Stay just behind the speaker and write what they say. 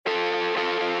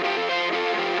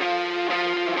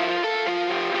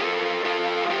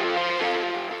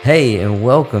Hey, and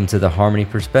welcome to the Harmony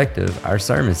Perspective, our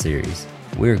sermon series.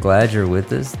 We're glad you're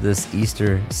with us this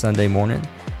Easter Sunday morning.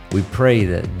 We pray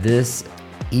that this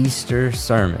Easter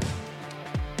sermon,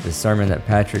 the sermon that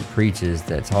Patrick preaches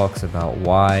that talks about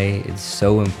why it's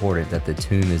so important that the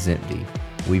tomb is empty,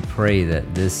 we pray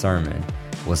that this sermon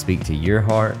will speak to your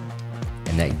heart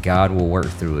and that God will work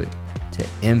through it to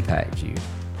impact you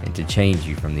and to change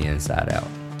you from the inside out.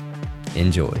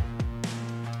 Enjoy.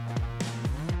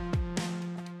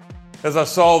 As I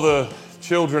saw the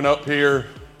children up here,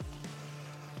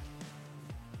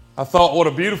 I thought what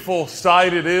a beautiful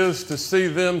sight it is to see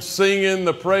them singing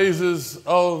the praises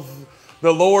of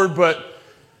the Lord. But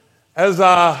as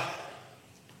I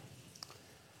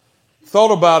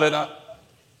thought about it,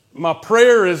 my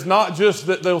prayer is not just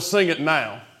that they'll sing it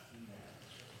now,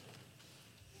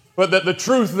 but that the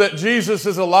truth that Jesus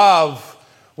is alive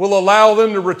will allow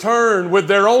them to return with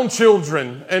their own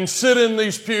children and sit in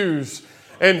these pews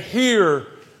and hear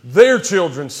their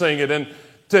children sing it, and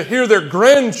to hear their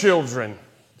grandchildren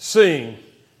sing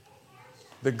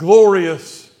the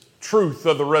glorious truth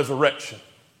of the resurrection,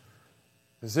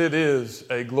 as it is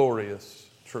a glorious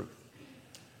truth.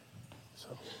 So,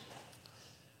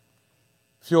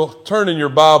 if you'll turn in your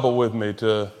Bible with me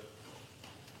to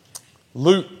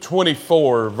Luke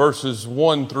 24, verses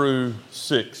 1 through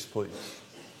 6, please.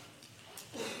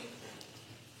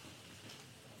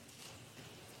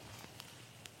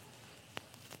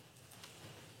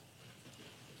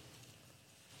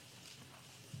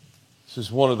 This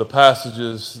is one of the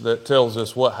passages that tells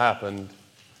us what happened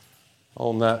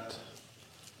on that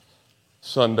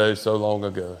Sunday so long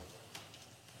ago.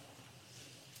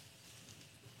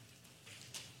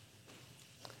 It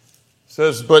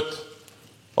says, "But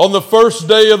on the first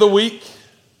day of the week,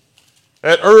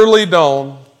 at early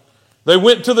dawn, they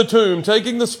went to the tomb,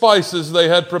 taking the spices they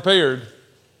had prepared.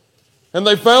 And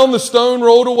they found the stone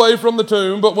rolled away from the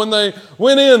tomb, but when they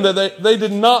went in, they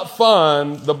did not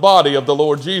find the body of the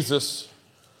Lord Jesus.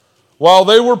 While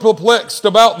they were perplexed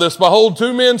about this, behold,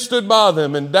 two men stood by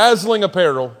them in dazzling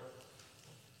apparel.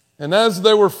 And as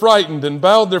they were frightened and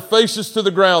bowed their faces to the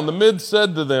ground, the men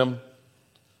said to them,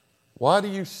 'Why do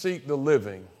you seek the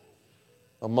living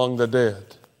among the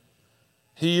dead?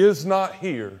 He is not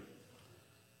here.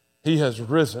 He has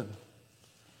risen.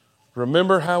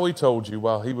 Remember how he told you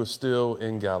while he was still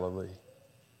in Galilee.'"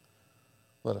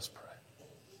 Let us pray.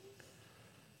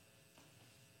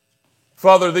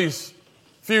 Father, these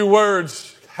few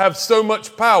words have so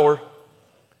much power.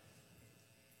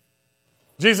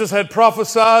 Jesus had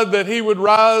prophesied that he would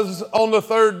rise on the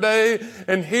third day,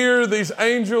 and here these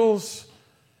angels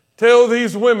tell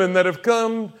these women that have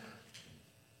come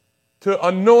to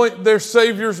anoint their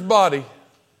Savior's body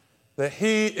that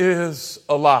he is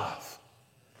alive.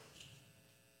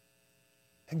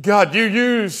 God, you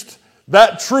used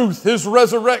that truth, his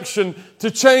resurrection, to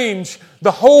change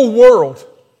the whole world,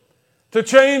 to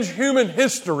change human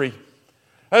history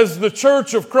as the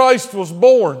church of Christ was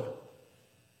born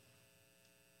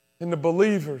in the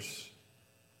believers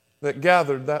that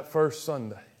gathered that first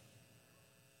Sunday.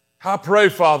 I pray,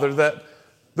 Father, that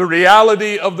the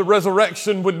reality of the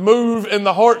resurrection would move in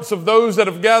the hearts of those that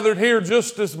have gathered here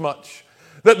just as much.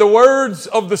 That the words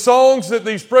of the songs that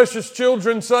these precious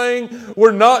children sang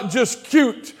were not just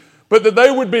cute, but that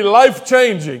they would be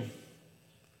life-changing.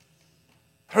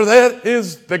 For that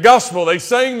is the gospel. They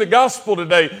sang the gospel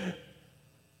today.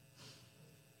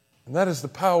 And that is the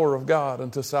power of God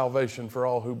unto salvation for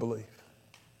all who believe.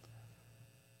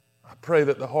 I pray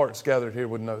that the hearts gathered here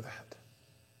would know that,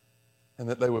 and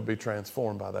that they would be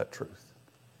transformed by that truth.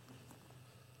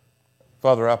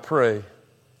 Father, I pray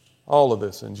all of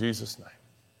this in Jesus' name.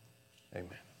 Amen.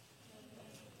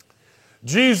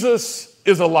 Jesus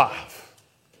is alive.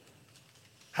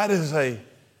 That is a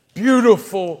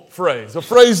beautiful phrase, a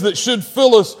phrase that should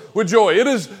fill us with joy. It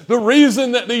is the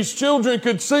reason that these children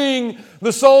could sing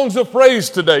the songs of praise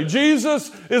today.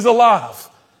 Jesus is alive.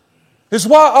 It's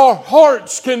why our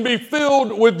hearts can be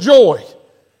filled with joy.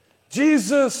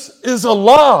 Jesus is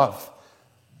alive.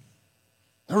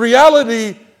 The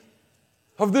reality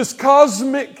of this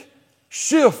cosmic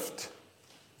shift,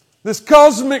 this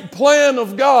cosmic plan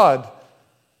of God,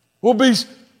 will be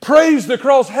praised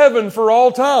across heaven for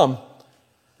all time.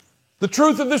 The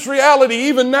truth of this reality,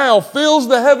 even now, fills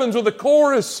the heavens with a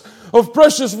chorus of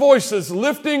precious voices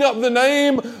lifting up the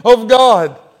name of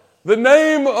God, the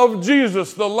name of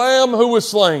Jesus, the Lamb who was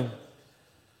slain.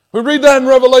 We read that in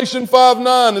Revelation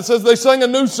 5:9. It says they sang a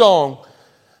new song,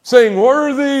 saying,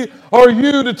 "Worthy are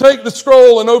you to take the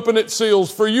scroll and open its seals,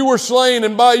 for you were slain,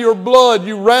 and by your blood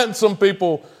you ransomed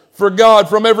people for God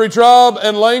from every tribe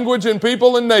and language and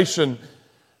people and nation.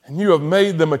 And you have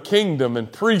made them a kingdom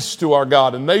and priests to our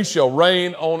God, and they shall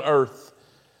reign on earth.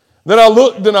 Then I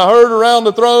looked and I heard around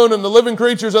the throne and the living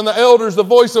creatures and the elders the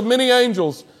voice of many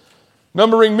angels,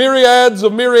 numbering myriads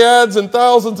of myriads and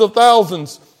thousands of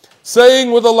thousands,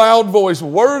 saying with a loud voice,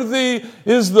 "Worthy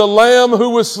is the Lamb who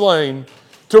was slain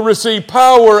to receive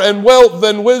power and wealth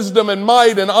and wisdom and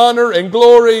might and honor and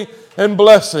glory and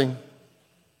blessing."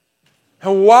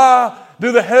 And why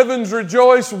do the heavens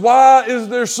rejoice? Why is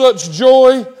there such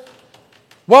joy?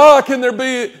 Why can there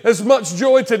be as much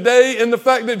joy today in the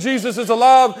fact that Jesus is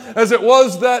alive as it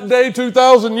was that day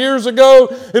 2,000 years ago?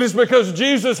 It is because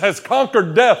Jesus has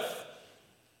conquered death.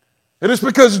 It is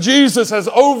because Jesus has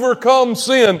overcome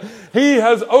sin. He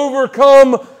has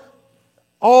overcome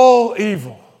all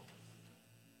evil.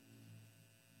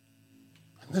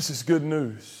 And this is good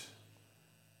news.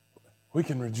 We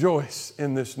can rejoice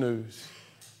in this news.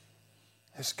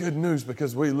 It's good news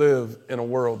because we live in a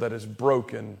world that is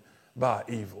broken by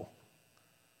evil.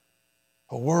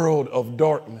 A world of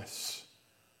darkness.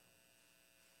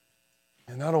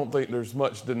 And I don't think there's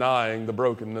much denying the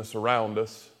brokenness around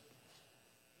us.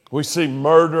 We see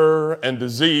murder and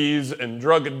disease and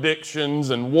drug addictions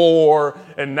and war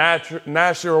and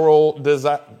national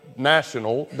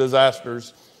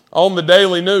disasters on the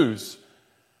daily news.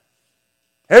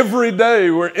 Every day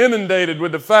we're inundated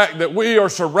with the fact that we are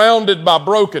surrounded by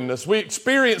brokenness. We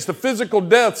experience the physical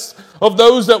deaths of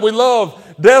those that we love,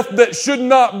 death that should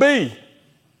not be.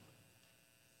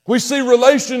 We see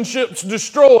relationships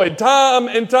destroyed time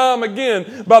and time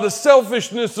again by the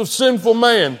selfishness of sinful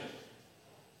man.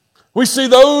 We see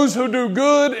those who do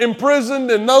good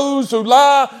imprisoned and those who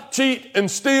lie, cheat,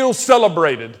 and steal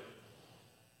celebrated.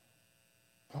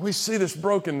 We see this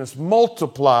brokenness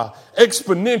multiply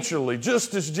exponentially,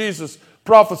 just as Jesus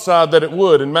prophesied that it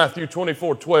would in Matthew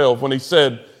 24:12 when he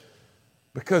said,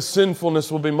 "Because sinfulness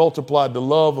will be multiplied, the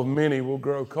love of many will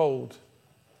grow cold."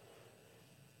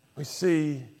 We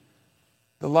see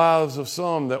the lives of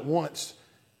some that once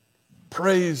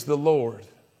praised the Lord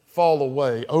fall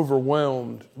away,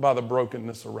 overwhelmed by the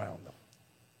brokenness around them.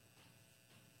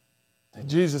 And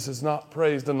Jesus is not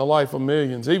praised in the life of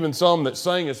millions, even some that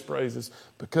sang his praises,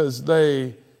 because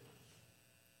they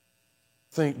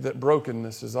think that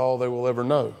brokenness is all they will ever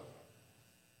know.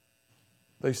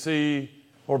 They see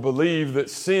or believe that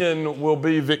sin will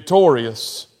be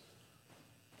victorious.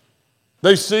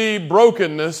 They see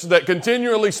brokenness that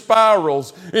continually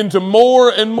spirals into more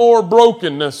and more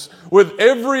brokenness with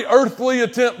every earthly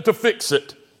attempt to fix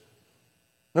it.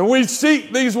 And we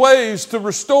seek these ways to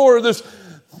restore this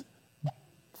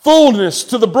fullness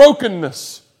to the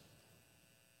brokenness.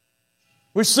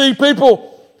 We see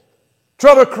people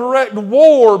try to correct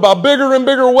war by bigger and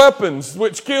bigger weapons,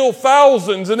 which kill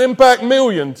thousands and impact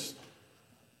millions.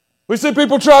 We see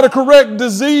people try to correct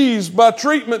disease by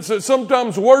treatments that's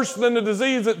sometimes worse than the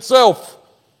disease itself.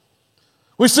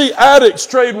 We see addicts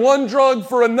trade one drug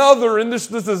for another in this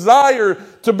desire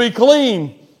to be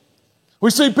clean. We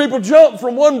see people jump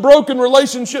from one broken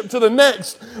relationship to the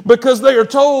next because they are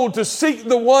told to seek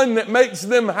the one that makes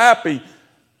them happy.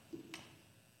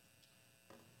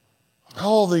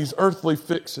 All these earthly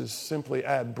fixes simply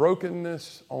add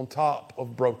brokenness on top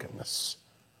of brokenness.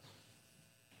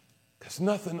 Because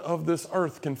nothing of this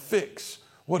earth can fix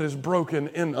what is broken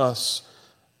in us.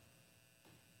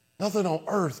 Nothing on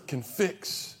earth can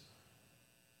fix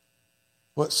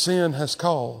what sin has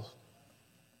caused.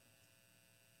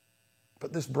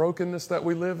 But this brokenness that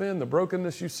we live in, the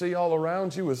brokenness you see all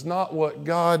around you, is not what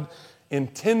God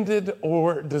intended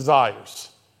or desires.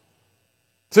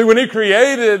 See, when He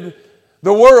created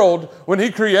the world, when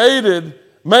He created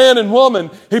man and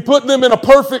woman, He put them in a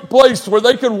perfect place where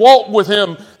they could walk with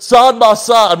Him side by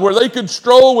side, where they could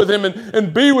stroll with Him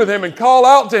and be with Him and call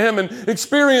out to Him and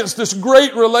experience this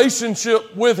great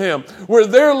relationship with Him, where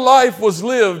their life was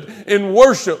lived in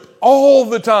worship all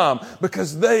the time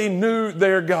because they knew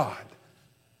their God.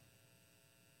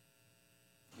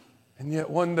 And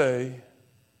yet one day,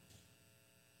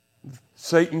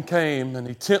 Satan came and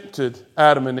he tempted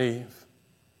Adam and Eve.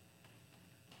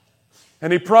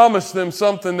 And he promised them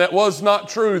something that was not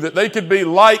true, that they could be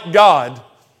like God.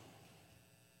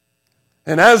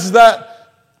 And as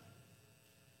that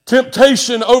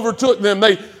temptation overtook them,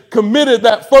 they committed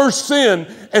that first sin,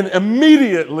 and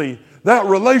immediately that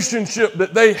relationship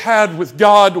that they had with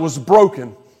God was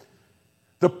broken.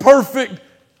 The perfect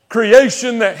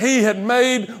creation that He had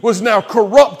made was now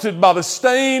corrupted by the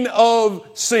stain of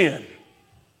sin.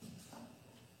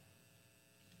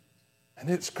 And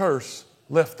its curse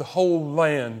left the whole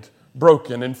land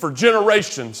broken. And for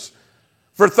generations,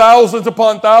 For thousands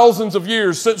upon thousands of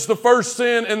years, since the first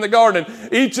sin in the garden,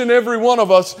 each and every one of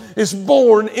us is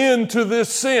born into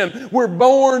this sin. We're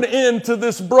born into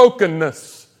this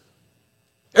brokenness.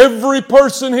 Every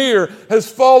person here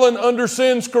has fallen under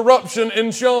sin's corruption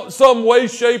in some way,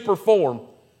 shape, or form.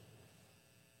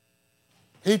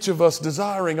 Each of us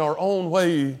desiring our own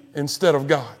way instead of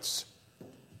God's.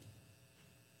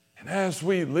 And as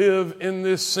we live in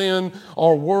this sin,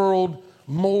 our world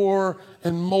more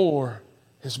and more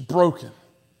is broken.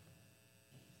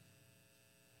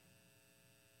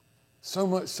 So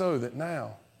much so that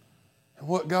now,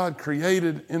 what God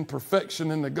created in perfection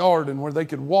in the garden where they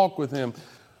could walk with Him,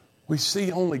 we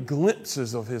see only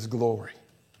glimpses of His glory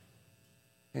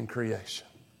in creation.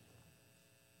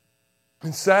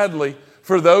 And sadly,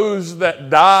 for those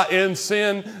that die in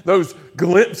sin, those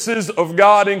glimpses of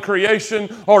God in creation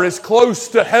are as close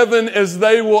to heaven as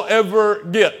they will ever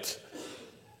get.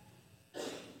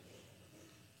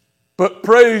 But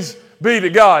praise be to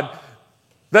God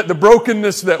that the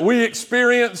brokenness that we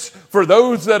experience for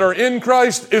those that are in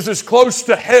Christ is as close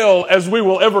to hell as we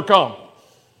will ever come.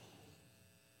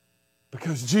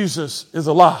 Because Jesus is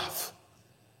alive.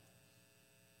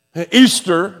 And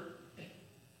Easter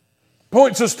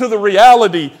points us to the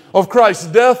reality of Christ's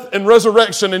death and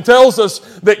resurrection and tells us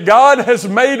that God has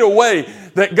made a way,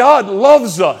 that God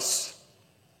loves us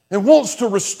and wants to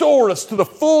restore us to the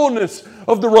fullness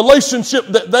of the relationship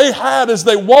that they had as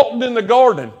they walked in the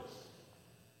garden.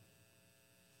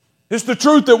 It's the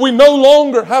truth that we no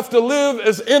longer have to live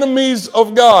as enemies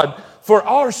of God, for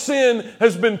our sin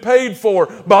has been paid for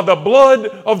by the blood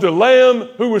of the Lamb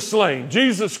who was slain,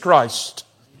 Jesus Christ.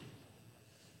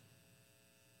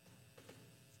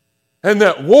 And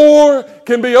that war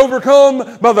can be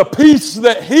overcome by the peace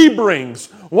that He brings.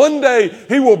 One day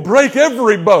He will break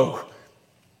every bow.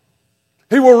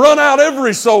 He will run out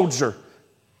every soldier.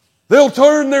 They'll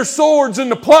turn their swords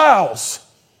into plows.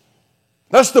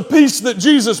 That's the peace that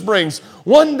Jesus brings.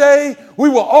 One day we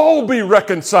will all be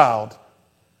reconciled.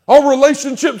 Our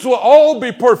relationships will all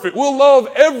be perfect. We'll love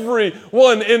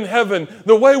everyone in heaven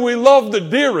the way we love the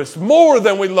dearest, more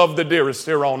than we love the dearest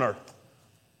here on earth.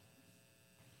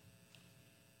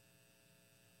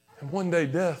 And one day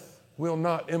death will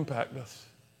not impact us.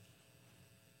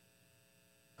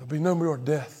 There'll be no more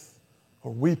death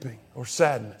or weeping or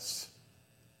sadness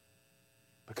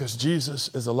because Jesus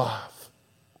is alive.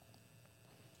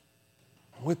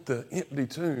 With the empty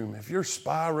tomb, if you're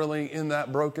spiraling in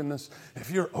that brokenness,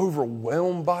 if you're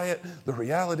overwhelmed by it, the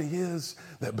reality is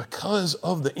that because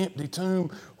of the empty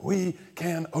tomb, we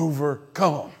can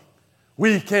overcome.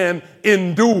 We can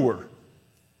endure.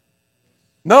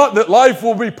 Not that life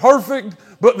will be perfect,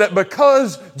 but that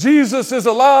because Jesus is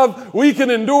alive, we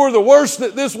can endure the worst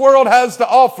that this world has to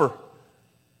offer.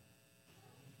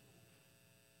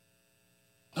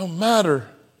 No matter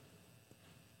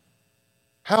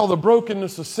how the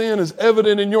brokenness of sin is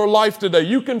evident in your life today,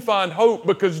 you can find hope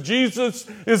because Jesus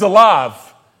is alive.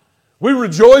 We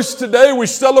rejoice today. We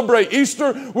celebrate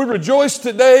Easter. We rejoice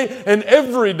today and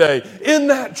every day in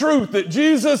that truth that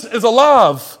Jesus is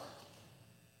alive.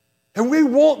 And we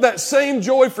want that same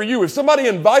joy for you. If somebody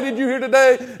invited you here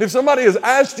today, if somebody has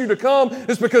asked you to come,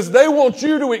 it's because they want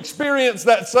you to experience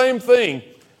that same thing.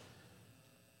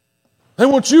 They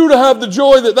want you to have the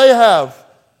joy that they have.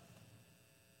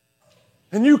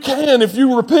 And you can if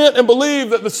you repent and believe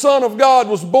that the Son of God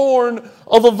was born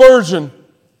of a virgin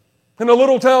in a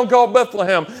little town called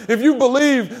Bethlehem. If you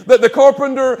believe that the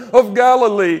carpenter of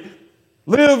Galilee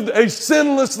lived a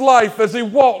sinless life as he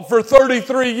walked for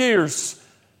 33 years.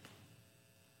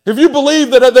 If you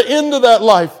believe that at the end of that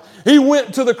life, he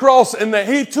went to the cross and that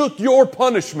he took your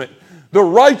punishment, the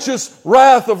righteous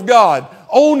wrath of God,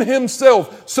 on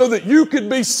himself so that you could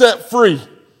be set free.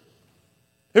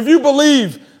 If you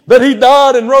believe that he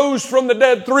died and rose from the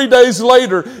dead 3 days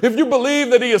later, if you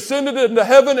believe that he ascended into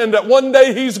heaven and that one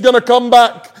day he's going to come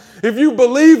back, if you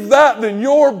believe that, then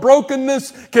your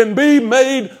brokenness can be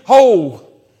made whole.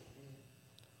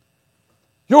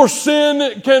 Your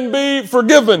sin can be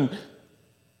forgiven.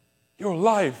 Your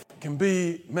life can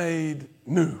be made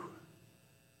new.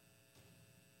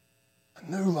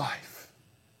 A new life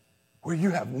where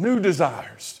you have new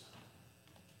desires.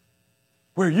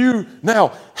 Where you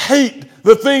now hate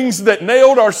the things that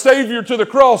nailed our Savior to the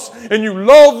cross and you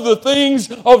love the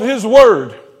things of His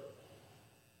Word.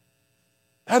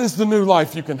 That is the new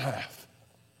life you can have.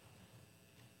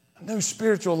 A new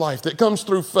spiritual life that comes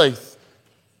through faith.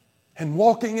 And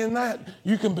walking in that,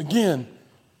 you can begin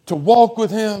to walk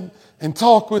with Him and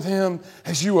talk with Him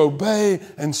as you obey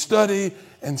and study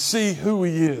and see who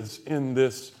He is in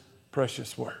this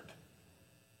precious Word.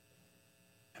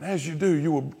 And as you do,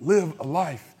 you will live a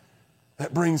life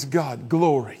that brings God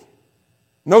glory.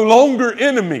 No longer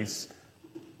enemies,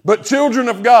 but children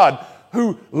of God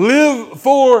who live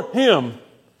for Him.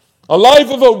 A life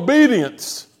of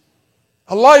obedience.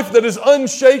 A life that is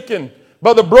unshaken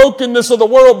by the brokenness of the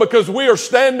world because we are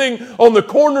standing on the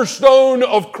cornerstone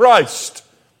of Christ.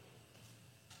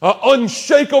 An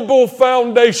unshakable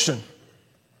foundation.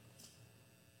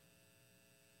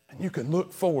 And you can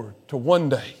look forward to one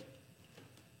day,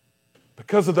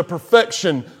 because of the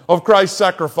perfection of Christ's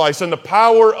sacrifice and the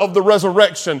power of the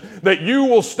resurrection, that you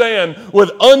will stand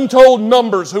with untold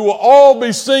numbers who will all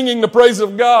be singing the praise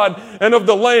of God and of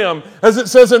the Lamb, as it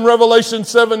says in Revelation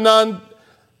 7:9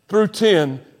 through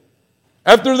 10.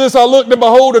 After this I looked, and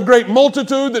behold, a great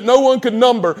multitude that no one could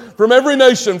number, from every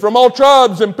nation, from all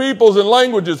tribes and peoples and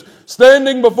languages,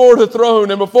 standing before the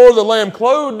throne and before the Lamb,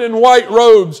 clothed in white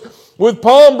robes, with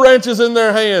palm branches in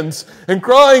their hands, and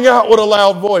crying out with a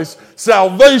loud voice,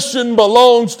 salvation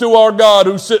belongs to our God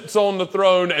who sits on the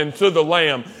throne and to the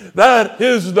Lamb. That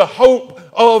is the hope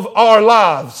of our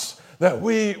lives, that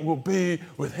we will be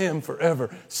with Him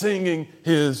forever, singing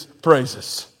His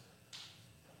praises.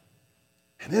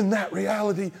 And in that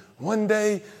reality, one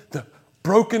day, the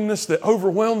brokenness that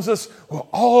overwhelms us will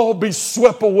all be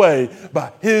swept away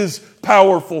by His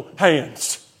powerful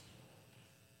hands.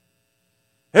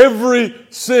 Every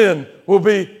sin will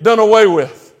be done away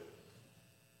with.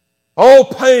 All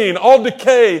pain, all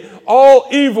decay, all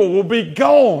evil will be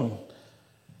gone.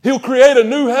 He'll create a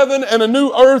new heaven and a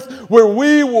new earth where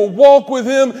we will walk with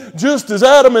Him just as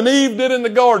Adam and Eve did in the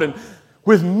garden,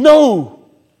 with no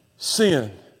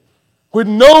sin, with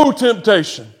no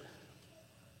temptation,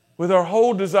 with our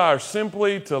whole desire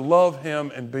simply to love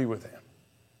Him and be with Him.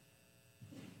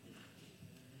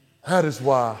 That is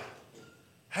why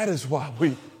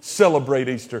we celebrate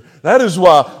Easter. That is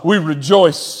why we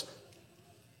rejoice.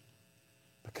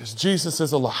 Because Jesus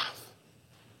is alive.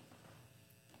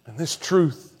 And this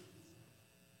truth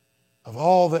of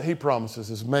all that He promises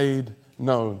is made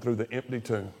known through the empty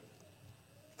tomb,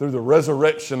 through the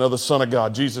resurrection of the Son of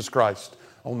God, Jesus Christ,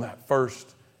 on that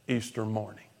first Easter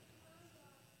morning.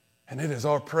 And it is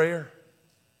our prayer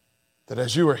that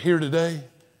as you are here today,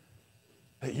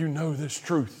 that you know this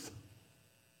truth,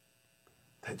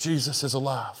 that Jesus is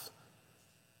alive,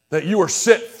 that you are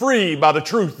set free by the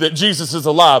truth that Jesus is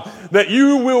alive, that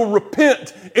you will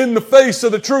repent in the face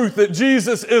of the truth that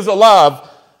Jesus is alive,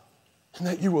 and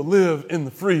that you will live in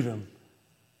the freedom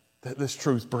that this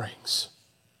truth brings.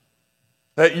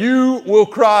 That you will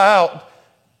cry out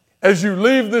as you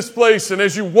leave this place and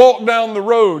as you walk down the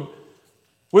road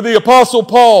with the Apostle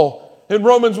Paul in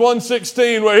Romans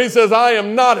 1:16, where he says, I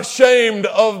am not ashamed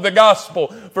of the gospel,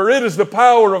 for it is the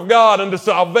power of God unto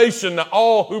salvation to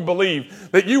all who believe.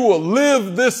 That you will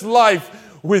live this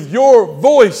life with your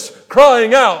voice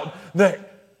crying out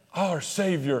that our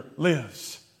Savior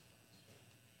lives.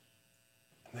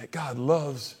 And that God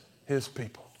loves His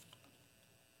people.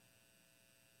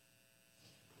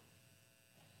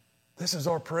 This is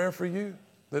our prayer for you,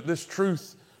 that this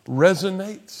truth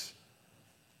resonates.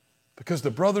 Because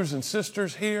the brothers and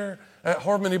sisters here at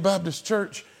Harmony Baptist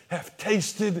Church have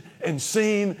tasted and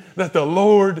seen that the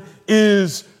Lord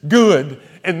is good.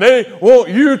 And they want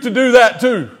you to do that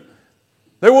too.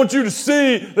 They want you to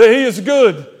see that He is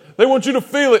good. They want you to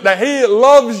feel it, that He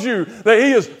loves you, that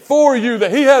He is for you,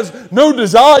 that He has no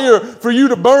desire for you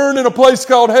to burn in a place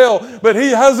called hell, but He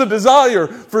has a desire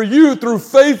for you through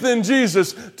faith in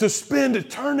Jesus to spend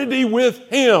eternity with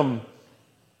Him.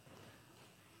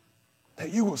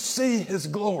 That you will see His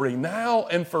glory now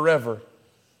and forever.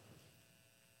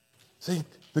 See,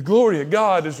 the glory of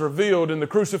God is revealed in the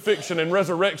crucifixion and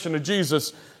resurrection of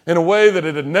Jesus in a way that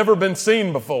it had never been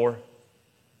seen before.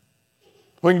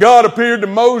 When God appeared to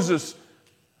Moses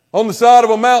on the side of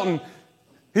a mountain,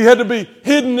 He had to be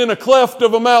hidden in a cleft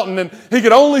of a mountain, and he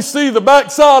could only see the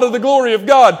backside of the glory of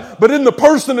God. But in the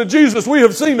person of Jesus, we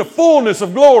have seen the fullness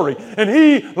of glory, and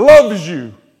He loves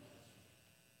you.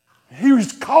 He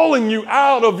was calling you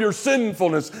out of your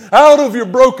sinfulness, out of your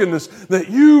brokenness, that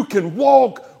you can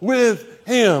walk with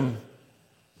Him.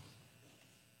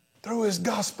 Through His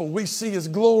gospel, we see His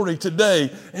glory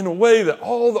today in a way that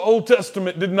all the Old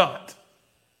Testament did not.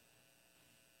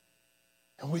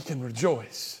 And we can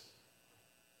rejoice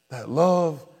that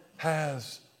love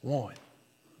has won.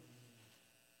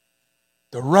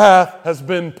 The wrath has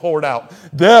been poured out.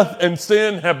 Death and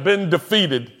sin have been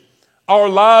defeated. Our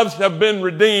lives have been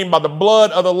redeemed by the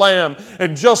blood of the Lamb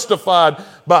and justified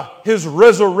by His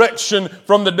resurrection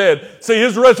from the dead. See,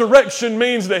 His resurrection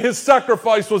means that His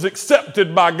sacrifice was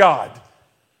accepted by God,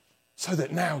 so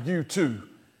that now you too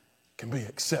can be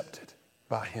accepted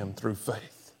by Him through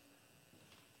faith.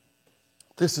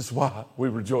 This is why we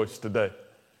rejoice today.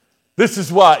 This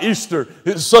is why Easter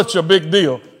is such a big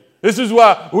deal. This is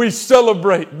why we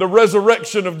celebrate the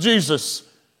resurrection of Jesus.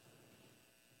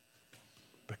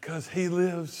 Because He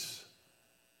lives,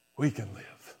 we can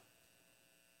live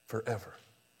forever.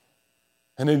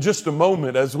 And in just a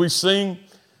moment, as we sing,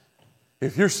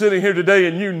 if you're sitting here today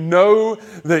and you know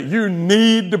that you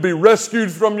need to be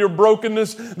rescued from your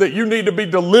brokenness, that you need to be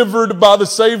delivered by the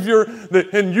Savior,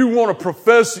 and you want to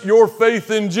profess your faith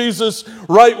in Jesus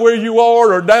right where you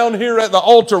are or down here at the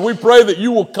altar, we pray that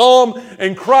you will come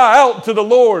and cry out to the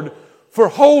Lord for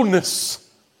wholeness,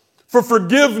 for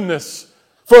forgiveness,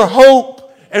 for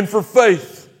hope, and for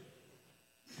faith.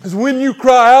 Because when you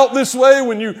cry out this way,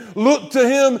 when you look to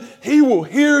Him, He will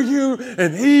hear you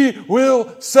and He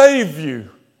will save you.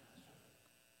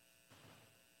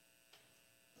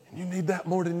 And you need that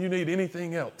more than you need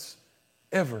anything else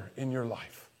ever in your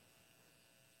life.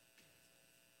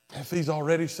 If He's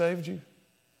already saved you,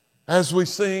 as we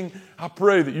sing, I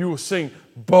pray that you will sing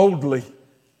boldly,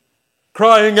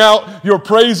 crying out your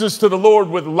praises to the Lord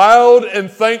with loud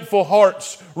and thankful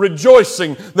hearts,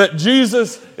 rejoicing that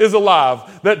Jesus is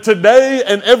alive, that today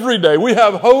and every day we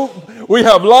have hope, we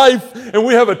have life, and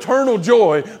we have eternal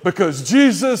joy because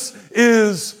Jesus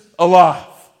is alive.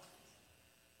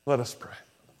 Let us pray.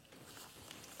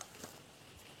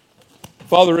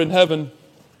 Father in heaven,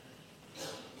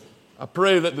 I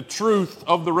pray that the truth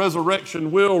of the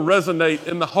resurrection will resonate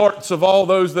in the hearts of all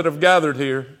those that have gathered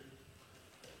here.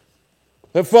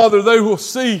 That, Father, they will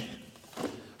see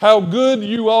how good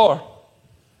you are.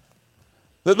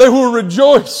 That they will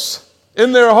rejoice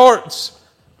in their hearts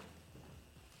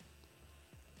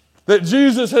that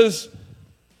Jesus has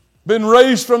been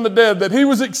raised from the dead, that He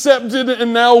was accepted,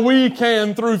 and now we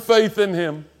can through faith in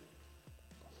Him.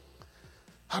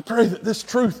 I pray that this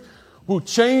truth will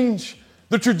change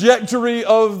the trajectory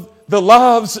of the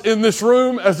lives in this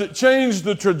room as it changed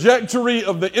the trajectory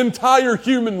of the entire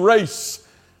human race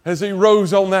as He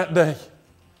rose on that day.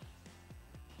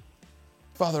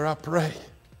 Father, I pray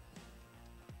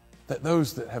that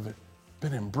those that have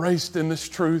been embraced in this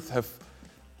truth have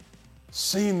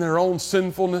seen their own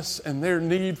sinfulness and their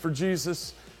need for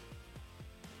Jesus,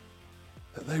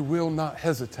 that they will not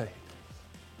hesitate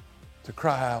to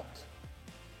cry out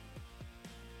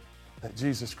that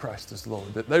Jesus Christ is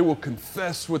Lord, that they will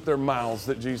confess with their mouths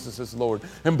that Jesus is Lord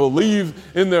and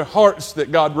believe in their hearts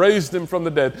that God raised Him from the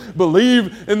dead,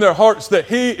 believe in their hearts that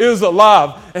He is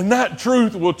alive, and that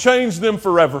truth will change them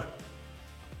forever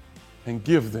and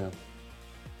give them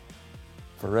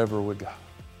forever with God.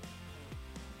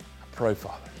 I pray,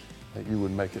 Father, that you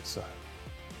would make it so.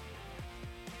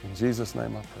 In Jesus'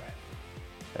 name I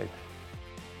pray. Amen.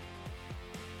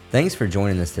 Thanks for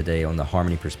joining us today on the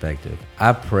Harmony Perspective.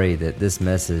 I pray that this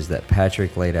message that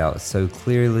Patrick laid out so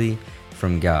clearly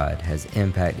from God has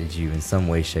impacted you in some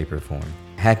way, shape, or form.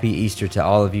 Happy Easter to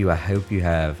all of you. I hope you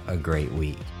have a great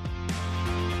week.